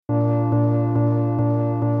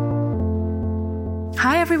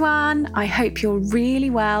Hi everyone, I hope you're really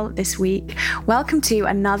well this week. Welcome to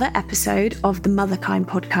another episode of the Motherkind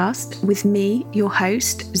podcast with me, your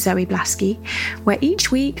host, Zoe Blaskey, where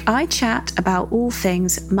each week I chat about all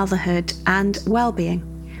things motherhood and well-being.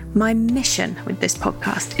 My mission with this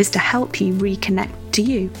podcast is to help you reconnect to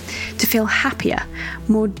you, to feel happier,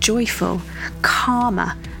 more joyful,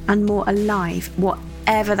 calmer, and more alive,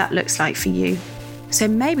 whatever that looks like for you. So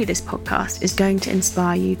maybe this podcast is going to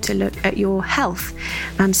inspire you to look at your health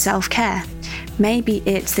and self-care. Maybe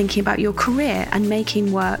it's thinking about your career and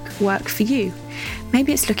making work for you.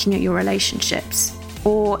 Maybe it's looking at your relationships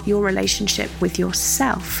or your relationship with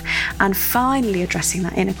yourself and finally addressing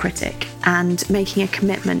that inner critic and making a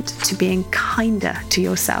commitment to being kinder to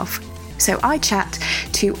yourself. So I chat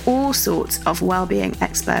to all sorts of well-being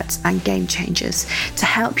experts and game changers to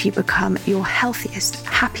help you become your healthiest,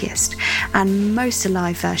 happiest, and most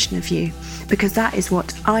alive version of you, because that is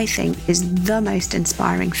what I think is the most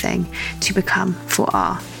inspiring thing to become for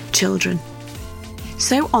our children.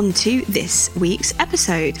 So on to this week's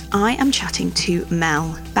episode. I am chatting to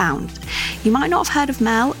Mel Bound. You might not have heard of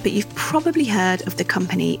Mel, but you've probably heard of the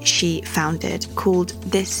company she founded called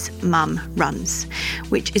This Mum Runs,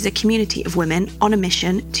 which is a community of women on a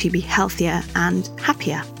mission to be healthier and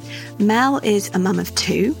happier. Mel is a mum of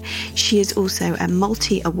two. She is also a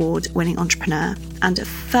multi-award winning entrepreneur and a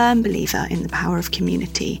firm believer in the power of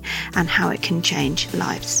community and how it can change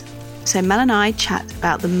lives. So Mel and I chat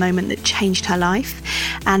about the moment that changed her life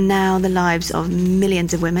and now the lives of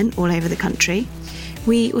millions of women all over the country.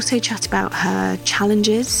 We also chat about her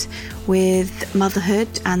challenges with motherhood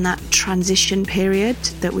and that transition period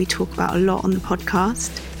that we talk about a lot on the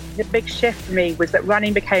podcast. The big shift for me was that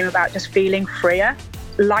running became about just feeling freer,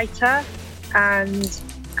 lighter and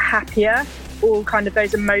happier, all kind of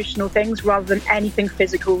those emotional things rather than anything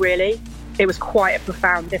physical really. It was quite a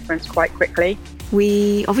profound difference quite quickly.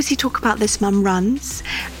 We obviously talk about This Mum Runs,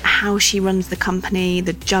 how she runs the company,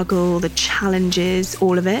 the juggle, the challenges,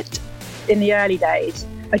 all of it. In the early days,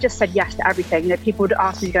 I just said yes to everything. You know, people would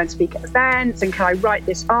ask me to go and speak at events and can I write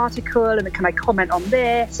this article and then can I comment on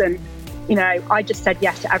this? And, you know, I just said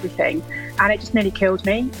yes to everything and it just nearly killed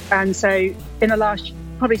me. And so in the last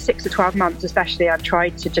probably 6 to 12 months especially, I've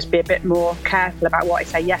tried to just be a bit more careful about what I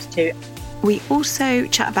say yes to. We also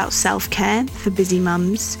chat about self-care for busy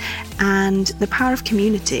mums and the power of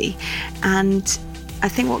community. And I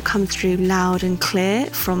think what comes through loud and clear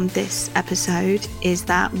from this episode is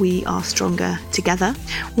that we are stronger together,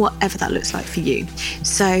 whatever that looks like for you.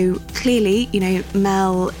 So clearly, you know,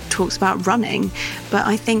 Mel talks about running, but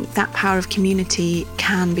I think that power of community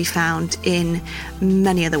can be found in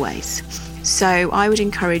many other ways. So I would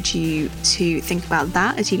encourage you to think about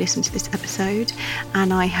that as you listen to this episode,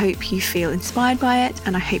 and I hope you feel inspired by it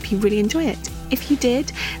and I hope you really enjoy it. If you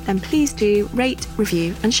did, then please do rate,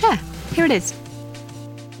 review and share. Here it is.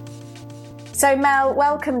 So Mel,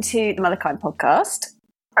 welcome to the Motherkind podcast.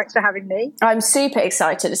 Thanks for having me. I'm super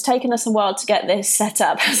excited. It's taken us a while to get this set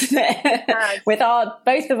up, hasn't it? Yes. With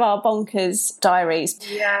both of our bonkers diaries.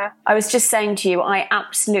 Yeah. I was just saying to you, I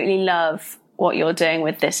absolutely love what you're doing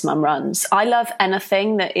with This Mum Runs. I love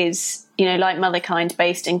anything that is, you know, like Motherkind,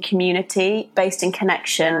 based in community, based in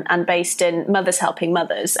connection, and based in mothers helping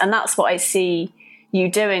mothers. And that's what I see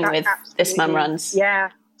you doing with This Mum Runs.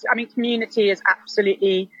 Yeah. I mean, community is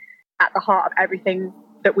absolutely at the heart of everything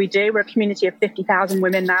that we do. We're a community of 50,000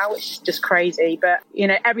 women now, which is just crazy. But, you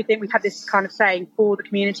know, everything, we've had this kind of saying, for the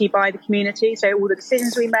community, by the community. So all the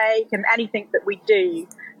decisions we make and anything that we do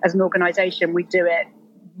as an organisation, we do it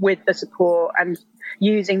with the support and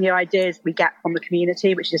using the ideas we get from the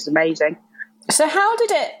community, which is amazing. So how did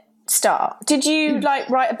it start? Did you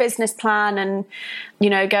write a business plan and, you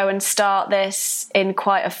know, go and start this in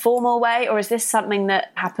quite a formal way, or is this something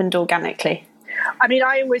that happened organically? I mean,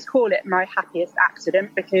 I always call it my happiest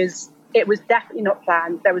accident because it was definitely not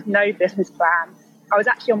planned. There was no business plan. I was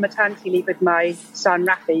actually on maternity leave with my son,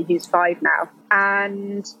 Rafi, who's 5 now.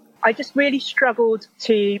 And I just really struggled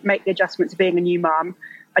to make the adjustment to being a new mum.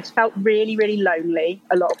 I just felt really, really lonely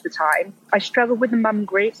a lot of the time. I struggled with the mum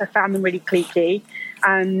groups. I found them really cliquey.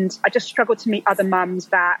 And I just struggled to meet other mums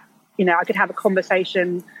that, you know, I could have a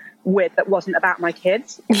conversation with that wasn't about my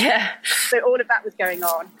kids. Yeah. So all of that was going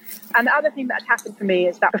on. And the other thing that had happened for me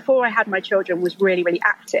is that before I had my children was really, really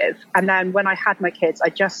active. And then when I had my kids,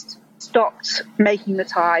 I just stopped making the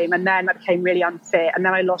time. And then I became really unfit. And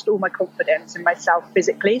then I lost all my confidence in myself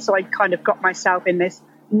physically. So I kind of got myself in this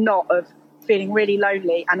knot of feeling really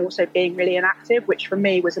lonely and also being really inactive, which for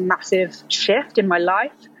me was a massive shift in my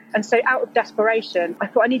life. And so out of desperation, I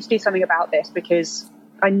thought I need to do something about this because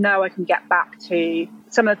I know I can get back to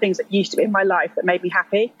some of the things that used to be in my life that made me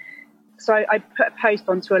happy. So I put a post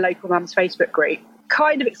onto a local mum's Facebook group,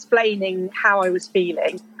 kind of explaining how I was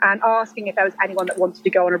feeling and asking if there was anyone that wanted to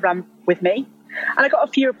go on a run with me. And I got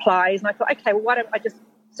a few replies, and I thought, okay, well, why don't I just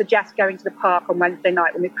suggest going to the park on Wednesday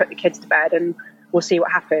night when we put the kids to bed, and we'll see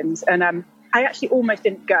what happens. And I actually almost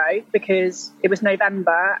didn't go because it was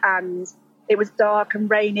November and it was dark and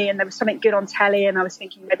rainy and there was something good on telly, and I was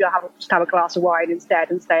thinking maybe I'll just have a glass of wine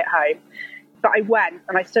instead and stay at home. But I went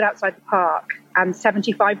and I stood outside the park and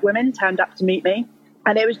 75 women turned up to meet me.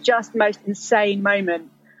 And it was just the most insane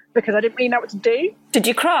moment because I didn't really know what to do. Did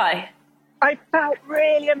you cry? I felt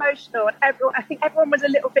really emotional, and I think everyone was a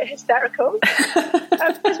little bit hysterical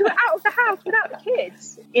because we were out of the house without the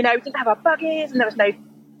kids. You know, we didn't have our buggies and there was no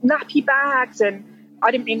nappy bags, and I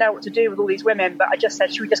didn't really know what to do with all these women, but I just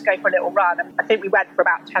said, should we just go for a little run? And I think we went for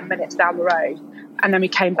about 10 minutes down the road, and then we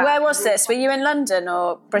came back. Where was this? Were you in London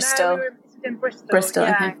or Bristol? No, we were in Bristol. Bristol,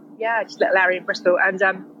 yeah, okay. Yeah, just a little area in Bristol. And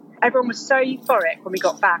everyone was so euphoric when we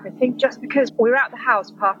got back. I think just because we were out the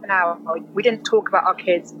house for half an hour, we didn't talk about our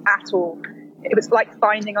kids at all. It was like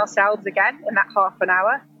finding ourselves again in that half an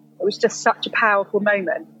hour. It was just such a powerful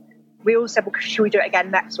moment. We all said, well, should we do it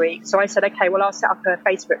again next week? So I said, okay, well, I'll set up a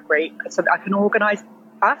Facebook group so that I can organise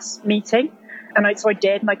us meeting. And so I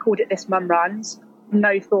did, and I called it This Mum Runs.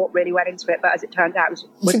 No thought really went into it, but as it turned out, it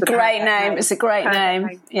was it's a great name. It's a great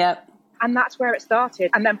name. Yeah. And that's where it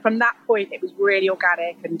started. And then from that point, it was really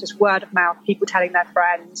organic and just word of mouth, people telling their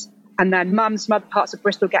friends. And then mums from other parts of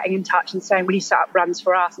Bristol getting in touch and saying, will you set up runs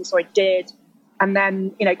for us? And so I did. And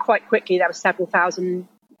then, you know, quite quickly, there were several thousand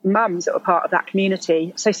mums that were part of that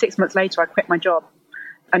community. So 6 months later, I quit my job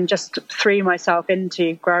and just threw myself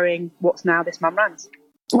into growing what's now This Mum Runs.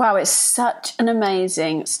 Wow, it's such an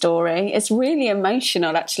amazing story. It's really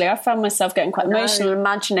emotional, actually. I found myself getting quite emotional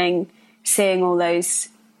imagining seeing all those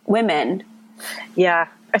women. Yeah,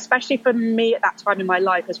 especially for me at that time in my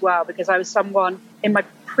life as well, because I was someone in my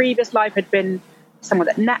previous life had been someone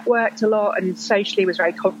that networked a lot and socially was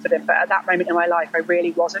very confident, but at that moment in my life I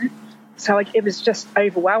really wasn't. So it was just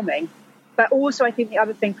overwhelming. But also I think the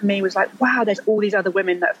other thing for me was like, wow, there's all these other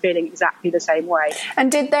women that are feeling exactly the same way.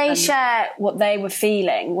 And did they share what they were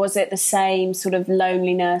feeling? Was it the same sort of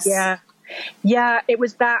loneliness? Yeah, it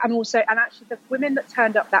was that. And actually the women that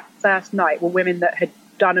turned up that first night were women that had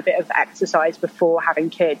done a bit of exercise before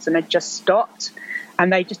having kids and had just stopped,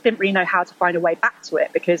 and they just didn't really know how to find a way back to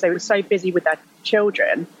it because they were so busy with their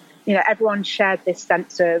children. You know, everyone shared this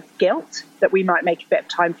sense of guilt that we might make a bit of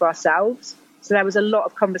time for ourselves. So there was a lot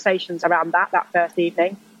of conversations around that first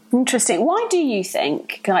evening. Interesting. Why do you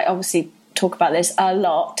think, I obviously talk about this a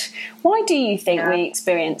lot, why do you think we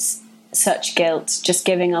experience such guilt just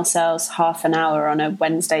giving ourselves half an hour on a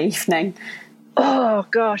Wednesday evening? Oh,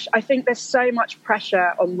 gosh, I think there's so much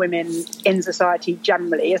pressure on women in society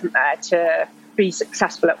generally, isn't there, to be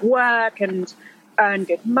successful at work and earn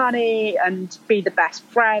good money and be the best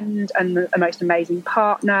friend and the most amazing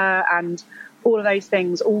partner and all of those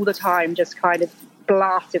things all the time just kind of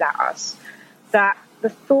blasted at us, that the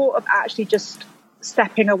thought of actually just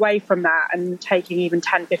stepping away from that and taking even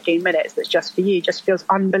 10, 15 minutes that's just for you just feels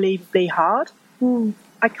unbelievably hard.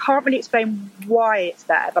 I can't really explain why it's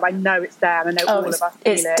there, but I know it's there, and I know all of us feel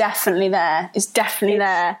it. It's definitely there. It's definitely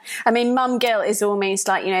there. I mean, mum guilt is almost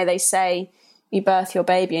like, you know, they say you birth your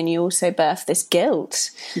baby and you also birth this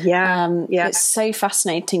guilt. Yeah. It's so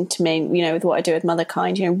fascinating to me, you know, with what I do with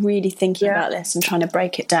Motherkind, you know, really thinking about this and trying to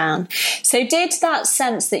break it down. So did that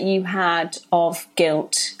sense that you had of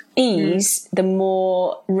guilt ease the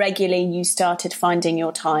more regularly you started finding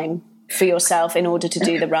your time for yourself in order to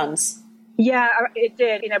do the runs? Yeah, it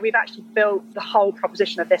did. You know, we've actually built the whole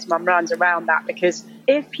proposition of This Mum Runs around that, because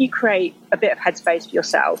if you create a bit of headspace for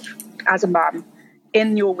yourself as a mum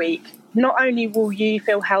in your week, not only will you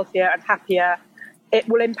feel healthier and happier, it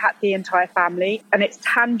will impact the entire family, and it's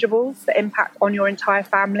tangible, the impact on your entire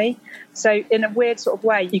family. So in a weird sort of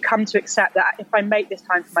way, you come to accept that if I make this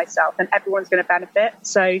time for myself, then everyone's going to benefit.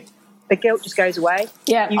 So the guilt just goes away.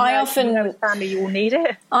 Yeah, you know as family, you will need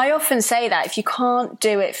it. I often say that if you can't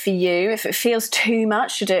do it for you, if it feels too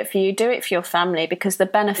much to do it for you, do it for your family, because the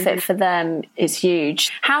benefit for them is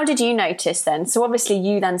huge. How did you notice then? So obviously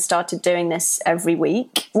you then started doing this every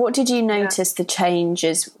week. What did you notice the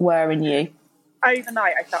changes were in you?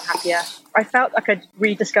 Overnight, I felt happier. I felt like I'd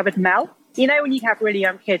rediscovered Mel. You know, when you have really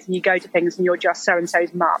young kids and you go to things and you're just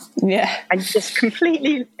so-and-so's mum. Yeah. And you just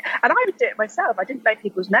completely... And I would do it myself. I didn't know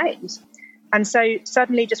people's names. And so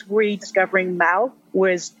suddenly just rediscovering Mel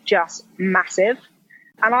was just massive.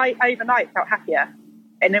 And I overnight felt happier.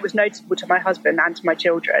 And it was noticeable to my husband and to my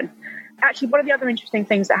children. Actually, one of the other interesting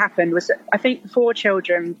things that happened was that I think before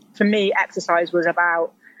children, for me, exercise was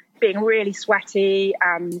about being really sweaty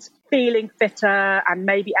and feeling fitter and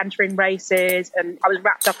maybe entering races. And I was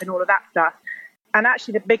wrapped up in all of that stuff. And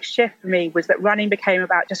actually the big shift for me was that running became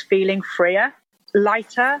about just feeling freer,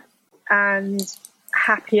 lighter and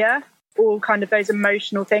happier, all kind of those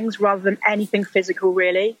emotional things rather than anything physical,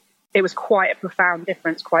 really. It was quite a profound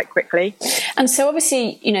difference quite quickly. And so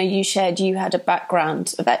obviously, you know, you shared you had a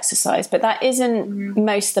background of exercise, but that isn't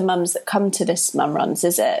most of the mums that come to this mum runs,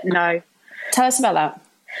 is it? No. Tell us about that.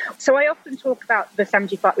 So I often talk about the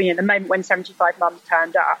 75, you know, the moment when 75 mums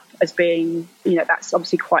turned up as being, you know, that's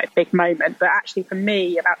obviously quite a big moment. But actually for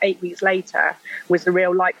me, about 8 weeks later was the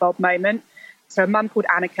real light bulb moment. So a mum called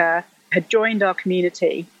Annika had joined our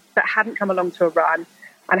community but hadn't come along to a run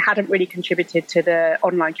and hadn't really contributed to the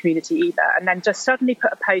online community either. And then just suddenly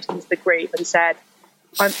put a post into the group and said,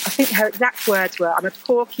 I think her exact words were, "I'm a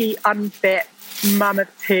porky, unfit mum of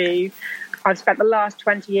two. I've spent the last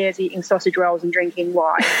 20 years eating sausage rolls and drinking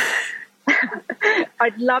wine.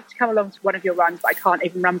 I'd love to come along to one of your runs, but I can't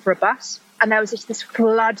even run for a bus." And there was just this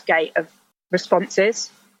floodgate of responses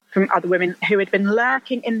from other women who had been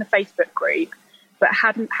lurking in the Facebook group but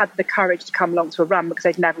hadn't had the courage to come along to a run because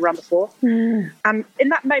they'd never run before. And in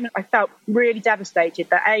that moment, I felt really devastated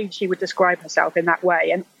that A, she would describe herself in that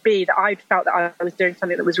way, and B, that I felt that I was doing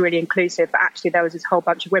something that was really inclusive, but actually there was this whole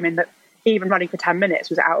bunch of women that even running for 10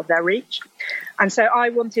 minutes was out of their reach. And so I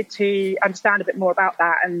wanted to understand a bit more about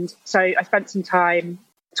that. And so I spent some time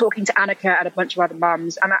talking to Annika and a bunch of other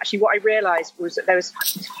mums. And actually what I realised was that there was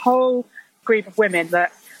this whole group of women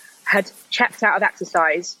that had checked out of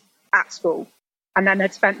exercise at school and then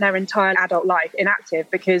had spent their entire adult life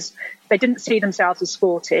inactive because they didn't see themselves as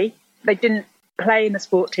sporty. They didn't play in the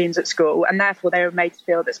sport teams at school, and therefore they were made to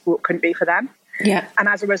feel that sport couldn't be for them. Yeah. And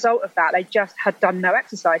as a result of that, they just had done no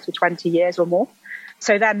exercise for 20 years or more.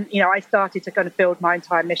 So then, you know, I started to kind of build my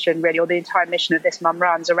entire mission, really, or the entire mission of This Mum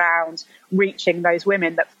Runs, around reaching those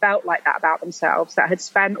women that felt like that about themselves, that had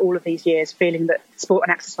spent all of these years feeling that sport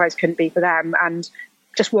and exercise couldn't be for them, and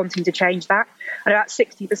just wanting to change that. And about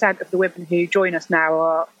 60% of the women who join us now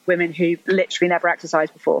are women who literally never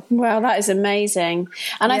exercised before. Wow, that is amazing.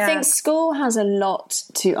 And I think school has a lot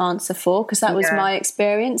to answer for, because that was my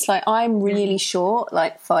experience. Like, I'm really short,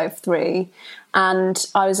 like 5'3", and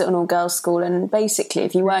I was at an all-girls school, and basically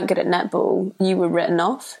if you weren't good at netball, you were written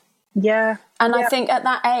off. Yeah. And I think at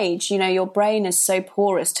that age, you know, your brain is so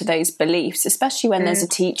porous to those beliefs, especially when there's a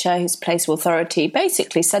teacher whose place of authority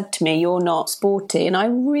basically said to me, "You're not sporty." And I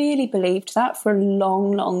really believed that for a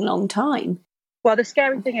long, long, long time. Well, the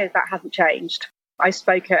scary thing is that hasn't changed. I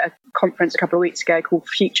spoke at a conference a couple of weeks ago called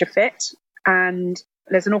Future Fit, and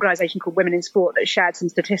there's an organisation called Women in Sport that shared some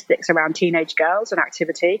statistics around teenage girls and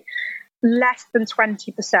activity. Less than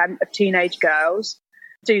 20% of teenage girls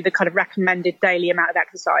do the kind of recommended daily amount of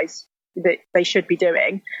exercise that they should be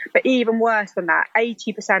doing. But even worse than that,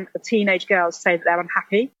 80% of teenage girls say that they're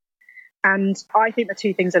unhappy. And I think the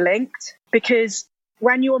two things are linked, because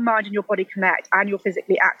when your mind and your body connect and you're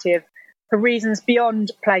physically active for reasons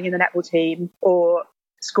beyond playing in the netball team or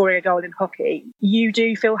scoring a goal in hockey, you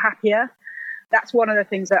do feel happier. That's one of the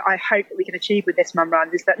things that I hope that we can achieve with This Mum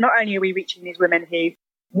Runs, is that not only are we reaching these women who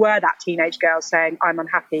were that teenage girl saying, "I'm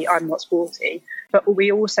unhappy, I'm not sporty," but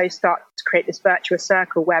we also start to create this virtuous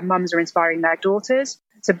circle where mums are inspiring their daughters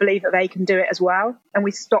to believe that they can do it as well. And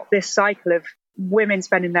we stop this cycle of women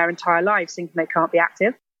spending their entire lives thinking they can't be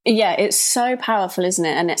active. Yeah, it's so powerful, isn't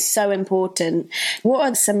it? And it's so important. What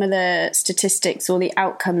are some of the statistics or the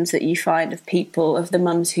outcomes that you find of people, of the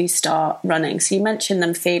mums who start running? So you mentioned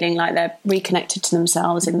them feeling like they're reconnected to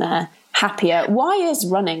themselves and they're happier. Why is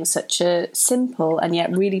running such a simple and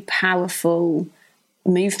yet really powerful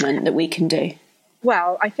movement that we can do?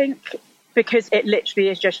 Well, I think because it literally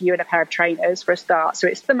is just you and a pair of trainers for a start. So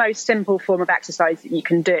it's the most simple form of exercise that you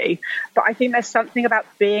can do. But I think there's something about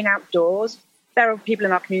being outdoors. There are people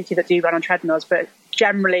in our community that do run on treadmills, but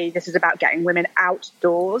generally this is about getting women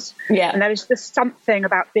outdoors. Yeah. And there is just something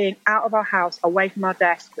about being out of our house, away from our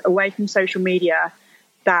desks, away from social media,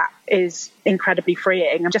 that is incredibly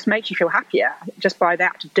freeing and just makes you feel happier just by the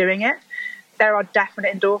act of doing it. There are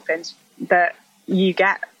definite endorphins that you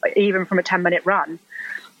get even from a 10-minute run,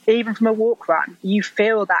 even from a walk run. You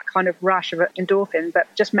feel that kind of rush of endorphins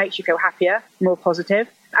that just makes you feel happier, more positive.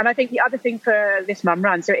 And I think the other thing for This Mum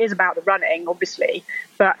Run, so it is about the running, obviously,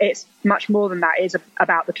 but it's much more than that. It is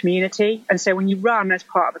about the community. And so when you run as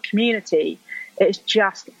part of a community, it's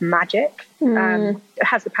just magic. It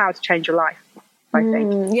has the power to change your life, I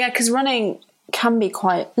think. Yeah, because running can be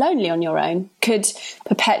quite lonely on your own. could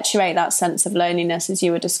perpetuate that sense of loneliness, as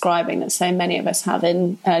you were describing, that so many of us have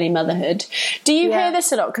in early motherhood. Do you hear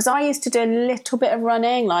this a lot? Because I used to do a little bit of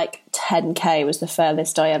running, like 10K was the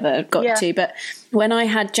furthest I ever got to. But when I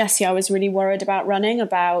had Jessie, I was really worried about running,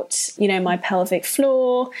 about, you know, my pelvic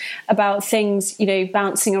floor, about things, you know,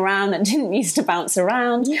 bouncing around that didn't used to bounce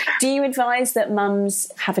around. Yeah. Do you advise that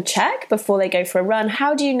mums have a check before they go for a run?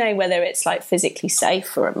 How do you know whether it's like physically safe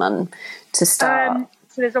for a mum to start?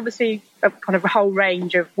 So there's obviously a kind of a whole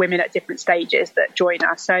range of women at different stages that join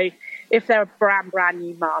us. So if they're a brand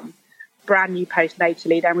new mum, brand new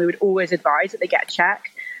postnatally, then we would always advise that they get a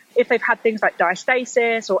check. If they've had things like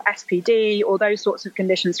diastasis or SPD or those sorts of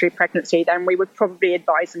conditions through pregnancy, then we would probably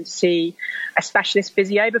advise them to see a specialist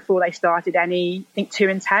physio before they started anything too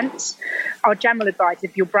intense. Our general advice,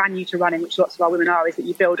 if you're brand new to running, which lots of our women are, is that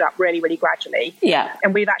you build up really, really gradually. Yeah.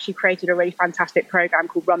 And we've actually created a really fantastic program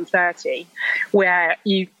called Run 30, where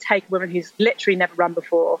you take a woman who's literally never run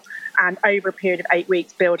before and over a period of 8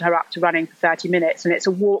 weeks, build her up to running for 30 minutes. And it's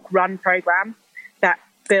a walk-run program that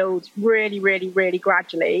builds really, really, really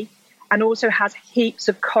gradually and also has heaps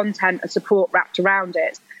of content and support wrapped around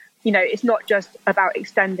it. You know, it's not just about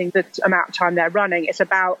extending the amount of time they're running, it's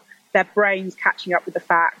about their brains catching up with the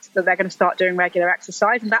fact that they're going to start doing regular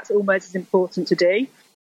exercise, and that's almost as important to do.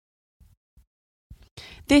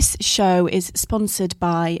 This show is sponsored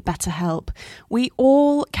by BetterHelp. We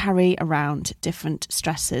all carry around different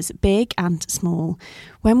stressors, big and small.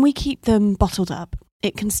 When we keep them bottled up,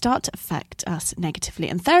 it can start to affect us negatively.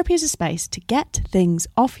 And therapy is a space to get things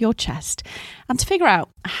off your chest and to figure out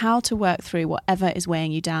how to work through whatever is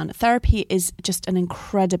weighing you down. Therapy is just an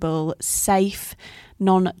incredible, safe,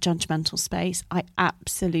 non-judgmental space. I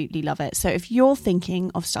absolutely love it. So if you're thinking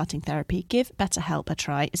of starting therapy, give BetterHelp a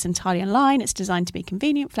try. It's entirely online. It's designed to be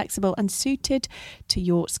convenient, flexible and suited to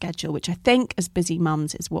your schedule, which I think as busy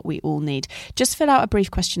mums is what we all need. Just fill out a brief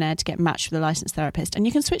questionnaire to get matched with a licensed therapist, and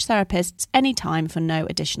you can switch therapists anytime for no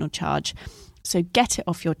additional charge. So get it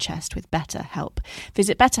off your chest with BetterHelp.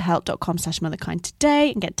 Visit betterhelp.com/motherkind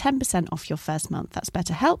today and get 10% off your first month. That's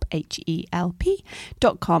BetterHelp,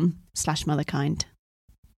 HELP.com/motherkind.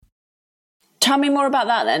 Tell me more about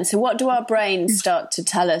that then. So what do our brains start to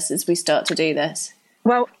tell us as we start to do this?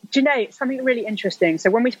 Well, do you know, it's something really interesting.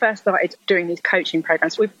 So when we first started doing these coaching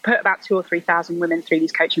programs, we've put about 2,000 or 3,000 women through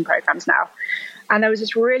these coaching programs now. And there was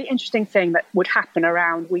this really interesting thing that would happen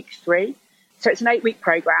around week 3. So it's an 8-week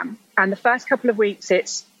program. And the first couple of weeks,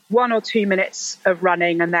 it's 1 or 2 minutes of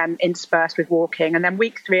running and then interspersed with walking. And then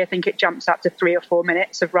week 3, I think it jumps up to 3 or 4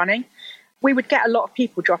 minutes of running. We would get a lot of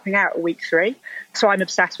people dropping out at week 3. So I'm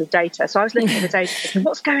obsessed with data. So I was looking at the data thinking,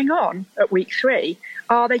 what's going on at week 3?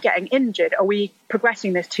 Are they getting injured? Are we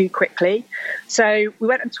progressing this too quickly? So we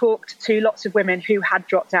went and talked to lots of women who had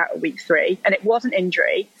dropped out at week 3. And it wasn't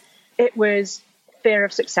injury. It was fear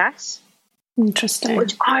of success. Interesting.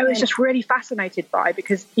 Which I was just really fascinated by,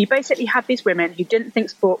 because you basically had these women who didn't think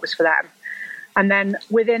sport was for them. And then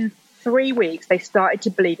within 3 weeks, they started to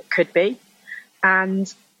believe it could be.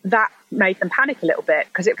 And that made them panic a little bit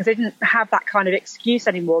because they didn't have that kind of excuse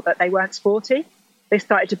anymore that they weren't sporty. They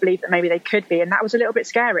started to believe that maybe they could be, and that was a little bit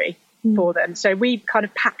scary for them. So we've kind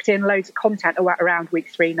of packed in loads of content around week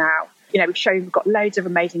 3 now. You know, we've got loads of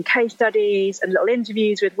amazing case studies and little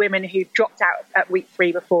interviews with women who dropped out at week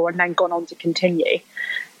 3 before and then gone on to continue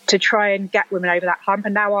to try and get women over that hump.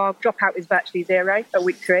 And now our dropout is virtually 0 at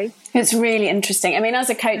week 3. It's really interesting. I mean, as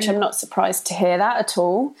a coach, I'm not surprised to hear that at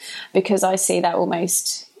all, because I see that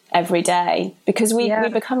almost every day, because we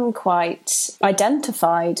become quite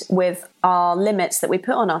identified with our limits that we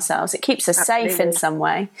put on ourselves. It keeps us safe in some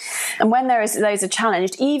way. And when those are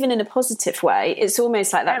challenged, even in a positive way, it's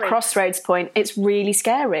almost like that crossroads point. It's really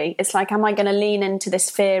scary. It's like, am I going to lean into this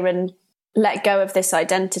fear and let go of this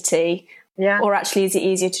identity? Yeah. Or actually, is it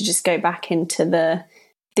easier to just go back into the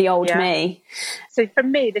old me? So for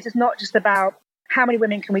me, this is not just about how many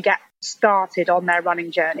women can we get started on their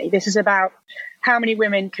running journey. This is about how many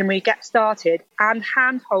women can we get started and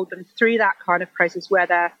handhold them through that kind of process where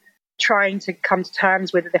they're trying to come to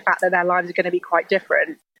terms with the fact that their lives are going to be quite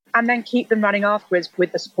different, and then keep them running afterwards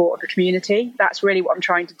with the support of the community. That's really what I'm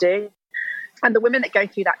trying to do. And the women that go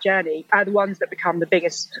through that journey are the ones that become the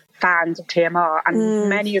biggest fans of TMR. And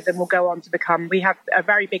many of them will go on to become, we have a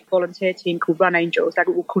very big volunteer team called Run Angels. They're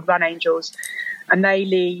all called Run Angels. And they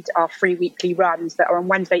lead our free weekly runs that are on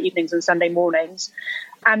Wednesday evenings and Sunday mornings.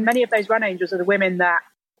 And many of those Run Angels are the women that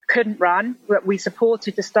couldn't run, that we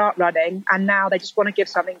supported to start running. And now they just want to give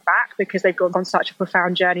something back because they've gone on such a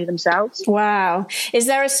profound journey themselves. Wow. Is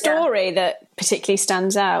there a story that particularly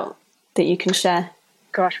stands out that you can share?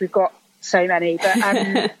 Gosh, we've got so many.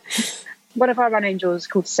 But One of our run angels is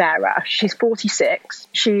called Sarah. She's 46.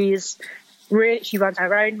 She runs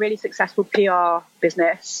her own really successful PR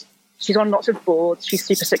business. She's on lots of boards. She's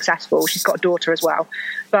super successful. She's got a daughter as well.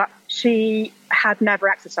 But she had never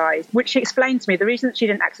exercised, which she explained to me. The reason that she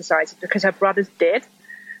didn't exercise is because her brothers did.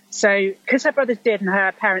 So because her brothers did and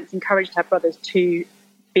her parents encouraged her brothers to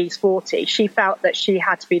be sporty, she felt that she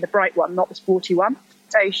had to be the bright one, not the sporty one.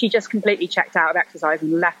 So she just completely checked out of exercise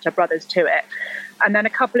and left her brothers to it. And then a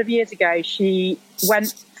couple of years ago, she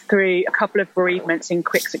went through a couple of bereavements in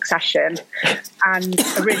quick succession and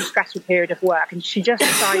a really stressful period of work. And she just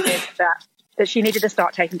decided that she needed to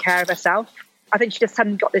start taking care of herself. I think she just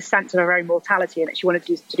hadn't got this sense of her own mortality and that she wanted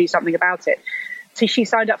to do something about it. So she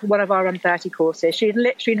signed up for one of our Run 30 courses. She had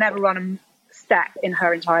literally never run a step in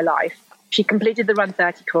her entire life. She completed the Run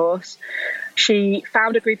 30 course. She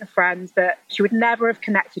found a group of friends that she would never have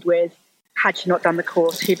connected with had she not done the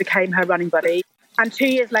course. He became her running buddy. And 2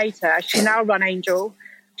 years later, she's now a run angel.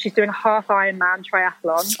 She's doing a half Ironman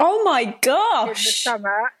triathlon. Oh my gosh! In the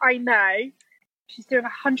summer, I know. She's doing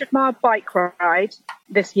a 100-mile bike ride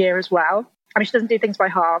this year as well. I mean, she doesn't do things by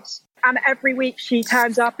halves. And every week she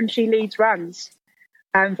turns up and she leads runs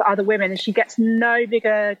for other women. And she gets no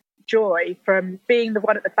bigger joy from being the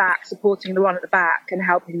one at the back, supporting the one at the back and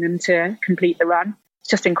helping them to complete the run. It's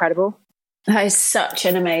just incredible. That is such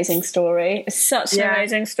an amazing story. Such an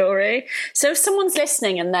amazing story. So if someone's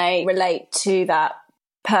listening and they relate to that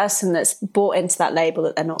person that's bought into that label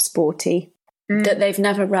that they're not sporty, that they've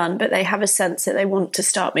never run, but they have a sense that they want to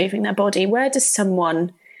start moving their body, where does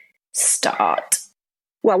someone start?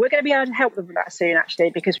 Well, we're going to be able to help them with that soon,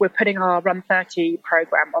 actually, because we're putting our Run 30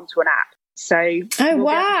 program onto an app. So,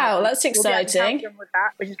 wow, that's exciting. We'll be able to help them with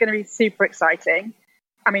that, which is going to be super exciting.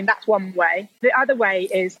 I mean, that's one way. The other way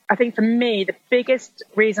is, I think for me, the biggest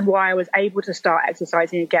reason why I was able to start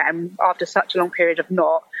exercising again after such a long period of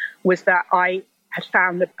not was that I had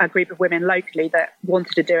found a group of women locally that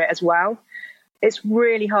wanted to do it as well. It's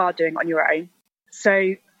really hard doing it on your own.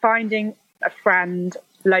 So finding a friend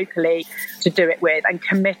locally to do it with and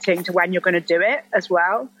committing to when you're going to do it as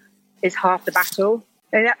well is half the battle.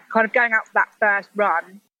 And that kind of going out for that first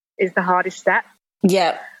run is the hardest step.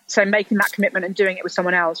 Yeah. So making that commitment and doing it with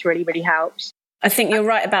someone else really, really helps. I think you're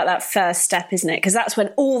right about that first step, isn't it? Because that's when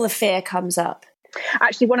all the fear comes up.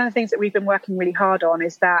 Actually, one of the things that we've been working really hard on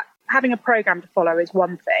is that having a program to follow is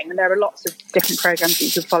one thing. And there are lots of different programs that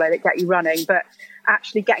you can follow that get you running. But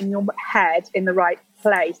actually getting your head in the right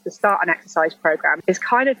place to start an exercise program is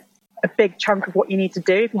kind of a big chunk of what you need to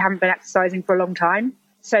do if you haven't been exercising for a long time.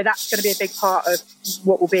 So that's going to be a big part of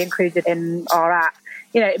what will be included in our app.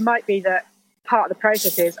 You know, it might be that part of the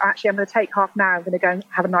process is actually I'm going to take half an hour, I'm going to go and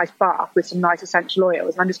have a nice bath with some nice essential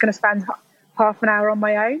oils, and I'm just going to spend half an hour on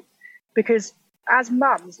my own. Because as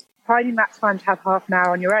mums, finding that time to have half an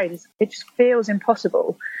hour on your own, it just feels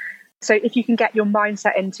impossible. So if you can get your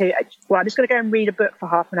mindset into, well, I'm just going to go and read a book for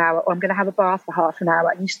half an hour, or I'm going to have a bath for half an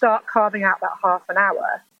hour, and you start carving out that half an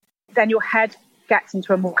hour, then your head gets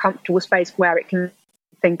into a more comfortable space where it can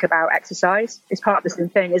think about exercise. It's part of the same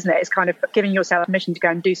thing, isn't it? It's kind of giving yourself permission to go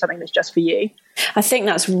and do something that's just for you. I think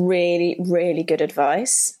that's really, really good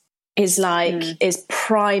advice. Is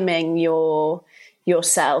priming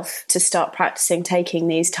yourself to start practicing taking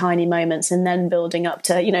these tiny moments and then building up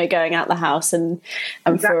to, you know, going out the house and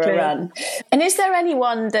exactly. For a run. And is there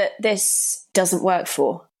anyone that this doesn't work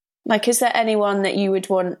for? Like, is there anyone that you would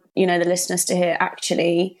want, you know, the listeners to hear,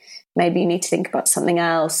 actually, maybe you need to think about something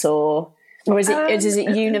else, or is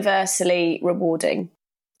it universally rewarding?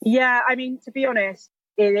 Yeah, I mean, to be honest,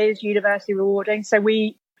 it is universally rewarding. So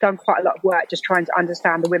we've done quite a lot of work just trying to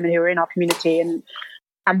understand the women who are in our community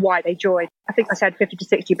and why they join. I think I said 50 to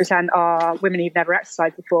 60% are women who've never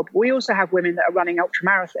exercised before, but we also have women that are running ultra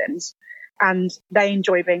marathons, and they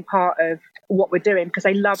enjoy being part of what we're doing because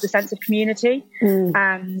they love the sense of community.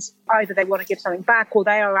 And either they want to give something back, or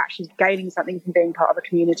they are actually gaining something from being part of a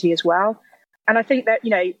community as well. And I think that,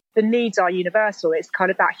 you know, the needs are universal. It's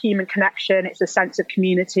kind of that human connection. It's a sense of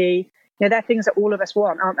community. You know, they're things that all of us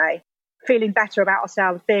want, aren't they? Feeling better about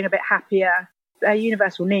ourselves, being a bit happier. They're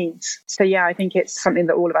universal needs. So, yeah, I think it's something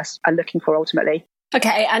that all of us are looking for ultimately.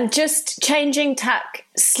 Okay, and just changing tack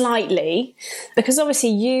slightly, because obviously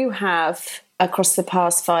you have, across the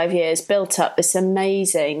past 5 years, built up this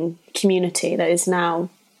amazing community that is now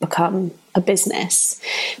become a business.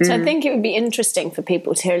 So I think it would be interesting for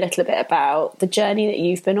people to hear a little bit about the journey that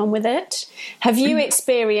you've been on with it. Have you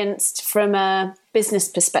experienced, from a business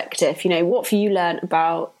perspective, you know, what have you learned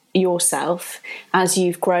about yourself as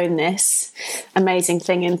you've grown this amazing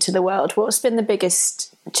thing into the world? What's been the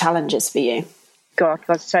biggest challenges for you? God,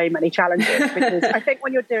 there's so many challenges because I think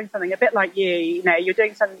when you're doing something a bit like you're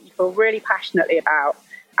doing something you feel really passionately about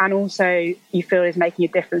and also you feel is making a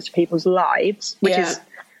difference to people's lives,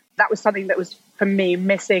 that was something that was, for me,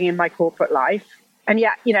 missing in my corporate life. And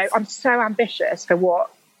yet, I'm so ambitious for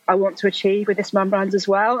what I want to achieve with this Mum Brands as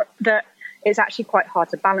well, that it's actually quite hard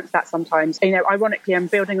to balance that sometimes. Ironically, I'm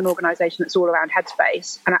building an organisation that's all around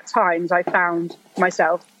headspace. And at times I found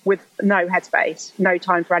myself with no headspace, no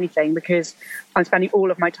time for anything, because I'm spending all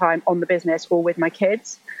of my time on the business or with my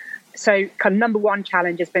kids. So kind of number one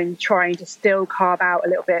challenge has been trying to still carve out a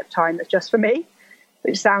little bit of time that's just for me,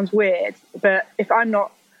 which sounds weird. But if I'm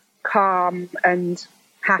not calm and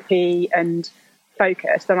happy and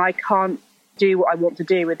focused, then I can't do what I want to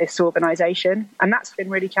do with this organisation. And that's been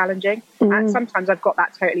really challenging. And sometimes I've got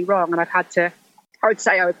that totally wrong. And I would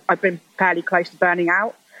say I've been fairly close to burning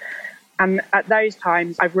out. And at those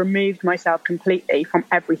times, I've removed myself completely from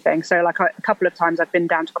everything. So like a couple of times I've been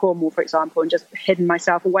down to Cornwall, for example, and just hidden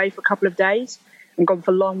myself away for a couple of days and gone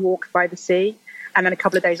for long walks by the sea. And then a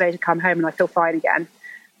couple of days later come home and I feel fine again.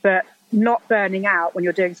 But not burning out when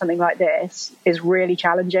you're doing something like this is really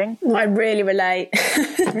challenging. I really relate.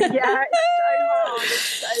 Yeah,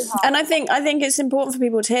 it's so hard. And I think it's important for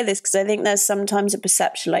people to hear this, because I think there's sometimes a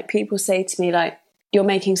perception, like people say to me, like, you're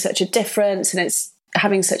making such a difference and it's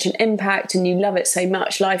having such an impact and you love it so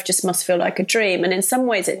much, life just must feel like a dream. And in some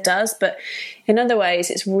ways it does, but in other ways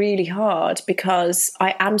it's really hard because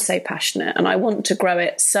I am so passionate and I want to grow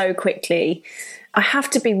it so quickly. I have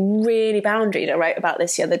to be really boundaried. I wrote about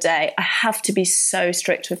this the other day. I have to be so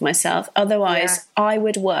strict with myself. Otherwise, I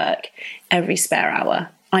would work every spare hour.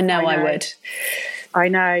 I know I would. I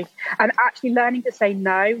know. And actually learning to say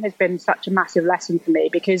no has been such a massive lesson for me,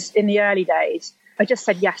 because in the early days, I just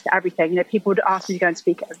said yes to everything. People would ask me to go and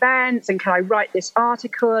speak at events, and can I write this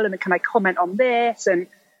article, and can I comment on this? And,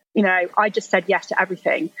 I just said yes to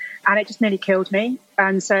everything, and it just nearly killed me.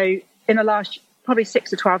 And so in the last probably 6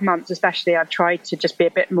 to 12 months, especially, I've tried to just be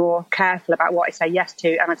a bit more careful about what I say yes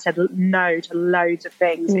to. And I've said no to loads of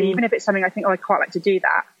things, even if it's something I think, I'd quite like to do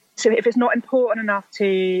that. So if it's not important enough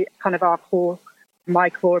to kind of my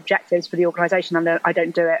core objectives for the organisation, then I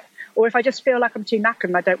don't do it. Or if I just feel like I'm too knackered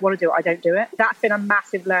and I don't want to do it, I don't do it. That's been a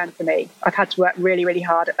massive learn for me. I've had to work really, really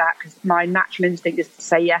hard at that, because my natural instinct is to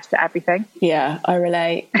say yes to everything. Yeah, I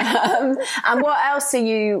relate. And what else are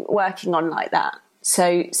you working on like that?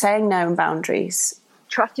 So saying no and boundaries.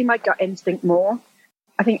 Trusting my gut instinct more.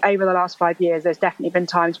 I think over the last 5 years, there's definitely been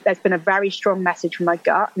times there's been a very strong message from my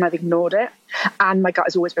gut and I've ignored it. And my gut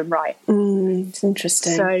has always been right. It's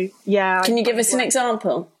interesting. So, yeah. Can you give us an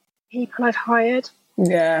example? People I've hired.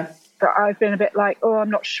 Yeah. But I've been a bit like,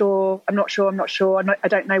 I'm not sure. I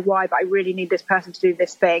don't know why, but I really need this person to do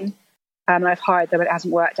this thing. And I've hired them and it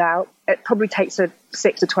hasn't worked out. It probably takes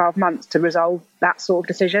 6 to 12 months to resolve that sort of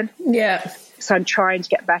decision. Yeah. So I'm trying to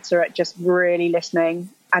get better at just really listening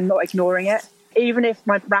and not ignoring it. Even if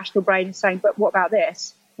my rational brain is saying, but what about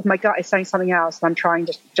this? If my gut is saying something else, I'm trying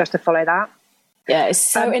just to follow that. Yeah, it's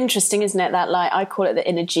so interesting, isn't it? That, like, I call it the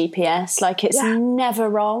inner GPS. Like, it's never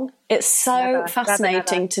wrong. It's so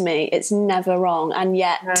fascinating to me. It's never wrong. And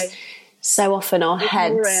yet, so often our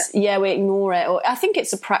heads, we ignore it. Or I think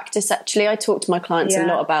it's a practice, actually. I talk to my clients a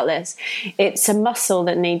lot about this. It's a muscle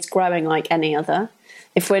that needs growing like any other.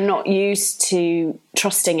 If we're not used to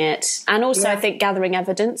trusting it. And also I think gathering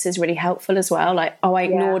evidence is really helpful as well. Like, I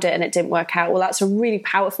ignored it and it didn't work out. Well, that's a really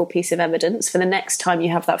powerful piece of evidence for the next time you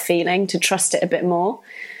have that feeling, to trust it a bit more.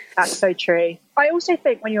 That's so true. I also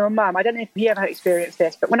think when you're a mum, I don't know if you ever experienced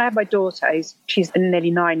this, but when I had my daughter, she's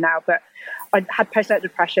nearly 9 now, but I had postnatal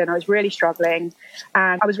depression. I was really struggling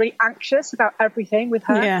and I was really anxious about everything with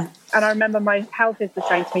her. Yeah. And I remember my health visitor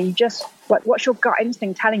saying to me, what's your gut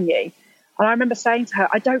instinct telling you? And I remember saying to her,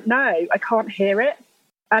 I don't know, I can't hear it.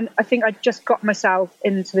 And I think I just got myself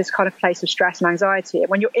into this kind of place of stress and anxiety. And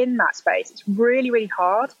when you're in that space, it's really, really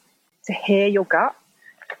hard to hear your gut.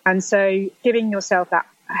 And so giving yourself that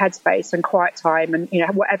headspace and quiet time and,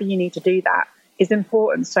 whatever you need to do that is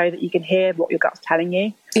important so that you can hear what your gut's telling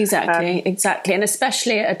you. Exactly. And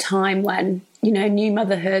especially at a time when, new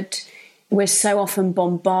motherhood, we're so often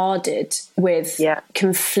bombarded with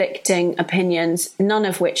conflicting opinions, none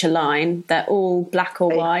of which align. They're all black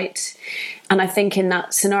or white. And I think in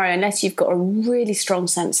that scenario, unless you've got a really strong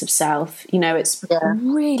sense of self, it's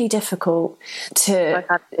really difficult to... I've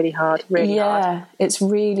had really hard, hard. Yeah, it's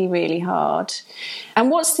really, really hard.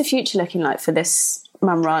 And what's the future looking like for this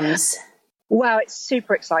Mum Runs? Well, it's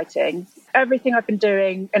super exciting. Everything I've been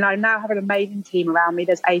doing, and I now have an amazing team around me.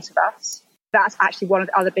 There's 8 of us. That's actually one of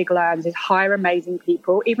the other big learns, is hire amazing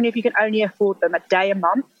people. Even if you can only afford them a day a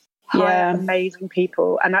month, hire amazing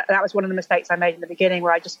people. And that was one of the mistakes I made in the beginning,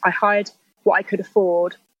 where I hired what I could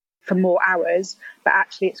afford for more hours, but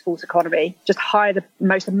actually it's false economy. Just hire the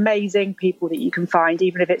most amazing people that you can find,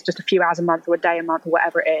 even if it's just a few hours a month or a day a month or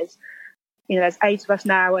whatever it is. You know, there's 8 of us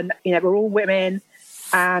now, and, you know, we're all women,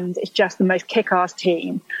 and it's just the most kick-ass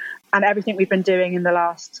team. And everything we've been doing in the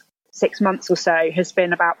last 6 months or so has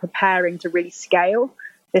been about preparing to really scale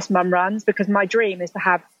this Mum Runs, because my dream is to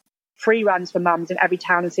have free runs for mums in every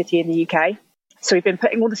town and city in the UK. So we've been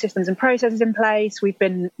putting all the systems and processes in place. We've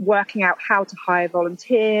been working out how to hire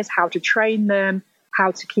volunteers, how to train them, how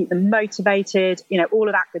to keep them motivated, you know, all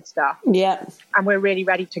of that good stuff. Yeah. And we're really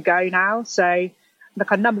ready to go now. So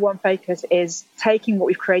look, our number one focus is taking what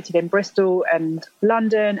we've created in Bristol and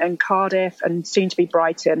London and Cardiff and soon to be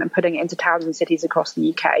Brighton, and putting it into towns and cities across the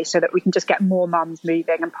UK so that we can just get more mums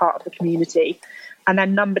moving and part of the community. And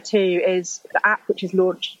then number 2 is the app, which is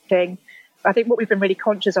launching. I think what we've been really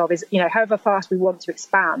conscious of is, you know, however fast we want to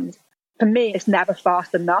expand, for me, it's never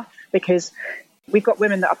fast enough, because we've got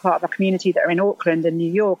women that are part of our community that are in Auckland and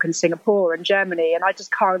New York and Singapore and Germany, and I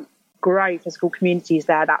just can't grow physical communities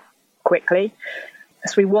there that quickly.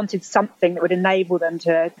 So we wanted something that would enable them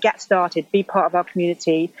to get started, be part of our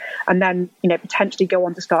community, and then, you know, potentially go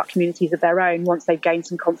on to start communities of their own once they've gained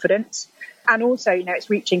some confidence. And also, you know, it's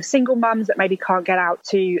reaching single mums that maybe can't get out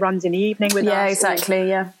to runs in the evening with us. Yeah,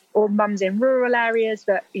 exactly, Or mums in rural areas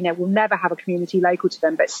that, you know, will never have a community local to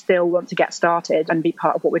them, but still want to get started and be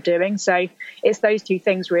part of what we're doing. So it's those 2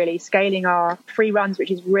 things, really: scaling our free runs, which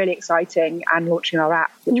is really exciting, and launching our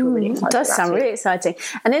app, which we're really excited about. It does sound really exciting.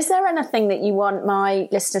 And is there anything that you want my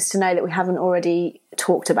listeners to know that we haven't already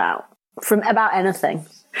talked about, about anything?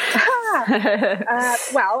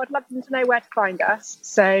 Well, I'd love them to know where to find us.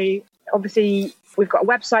 So obviously, we've got a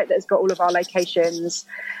website that has got all of our locations,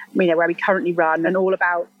 you know, where we currently run, and all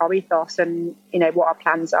about our ethos and, you know, what our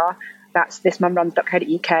plans are. That's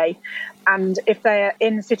thismumruns.co.uk. And if they're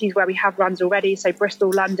in cities where we have runs already, so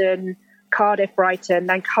Bristol, London, Cardiff, Brighton,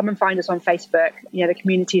 then come and find us on Facebook. You know, the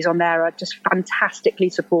communities on there are just fantastically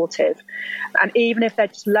supportive. And even if they're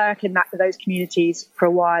just lurking those communities for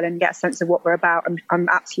a while and get a sense of what we're about, I'm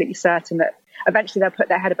absolutely certain that eventually they'll put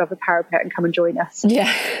their head above the parapet and come and join us.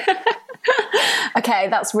 Yeah. Okay,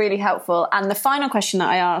 that's really helpful. And the final question that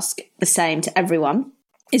I ask, the same to everyone,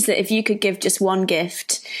 is that if you could give just one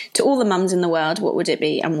gift to all the mums in the world, what would it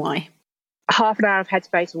be and why? Half an hour of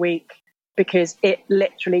headspace a week, because it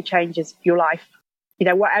literally changes your life. You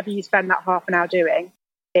know, whatever you spend that half an hour doing,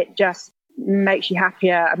 it just makes you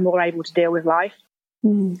happier and more able to deal with life.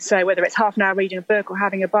 So whether it's half an hour reading a book, or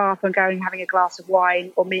having a bath, or going and having a glass of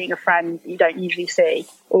wine, or meeting a friend that you don't usually see,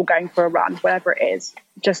 or going for a run, whatever it is,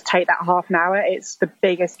 just take that half an hour. It's the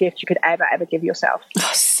biggest gift you could ever give yourself.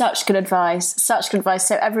 Oh, such good advice. Such good advice.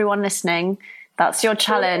 So everyone listening, that's your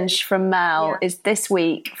challenge from Mel, is this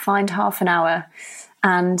week, find half an hour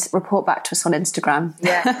and report back to us on Instagram.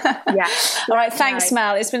 Yeah. All right. Thanks,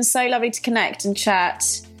 Mel. It's been so lovely to connect and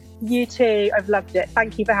chat. You too. I've loved it.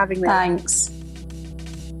 Thank you for having me. Thanks.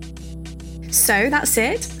 So that's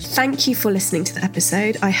it. Thank you for listening to the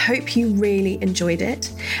episode. I hope you really enjoyed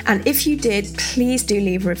it. And if you did, please do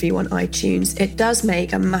leave a review on iTunes. It does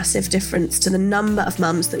make a massive difference to the number of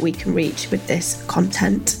mums that we can reach with this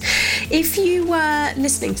content. If you were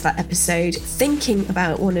listening to that episode thinking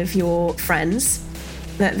about one of your friends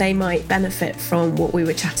that they might benefit from what we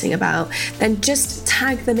were chatting about, then just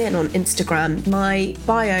tag them in on Instagram. My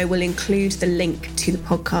bio will include the link to the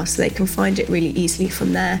podcast so they can find it really easily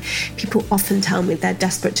from there. People often tell me they're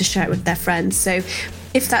desperate to share it with their friends. So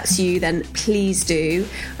if that's you, then please do.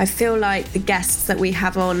 I feel like the guests that we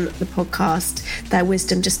have on the podcast, their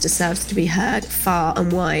wisdom just deserves to be heard far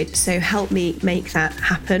and wide. So help me make that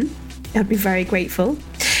happen. I'd be very grateful.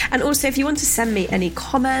 And also, if you want to send me any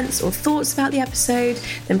comments or thoughts about the episode,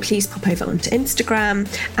 then please pop over onto Instagram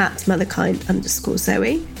at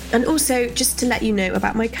motherkind_Zoe. And also, just to let you know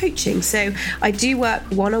about my coaching. So I do work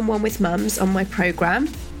one-on-one with mums on my programme,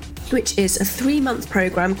 which is a 3-month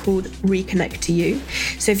program called Reconnect to You.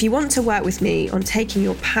 So if you want to work with me on taking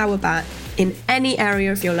your power back in any area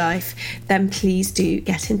of your life, then please do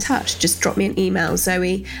get in touch. Just drop me an email,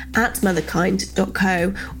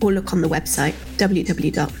 zoe@motherkind.co, or look on the website,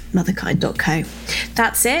 www.motherkind.co.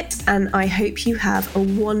 That's it, and I hope you have a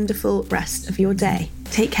wonderful rest of your day.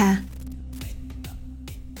 Take care.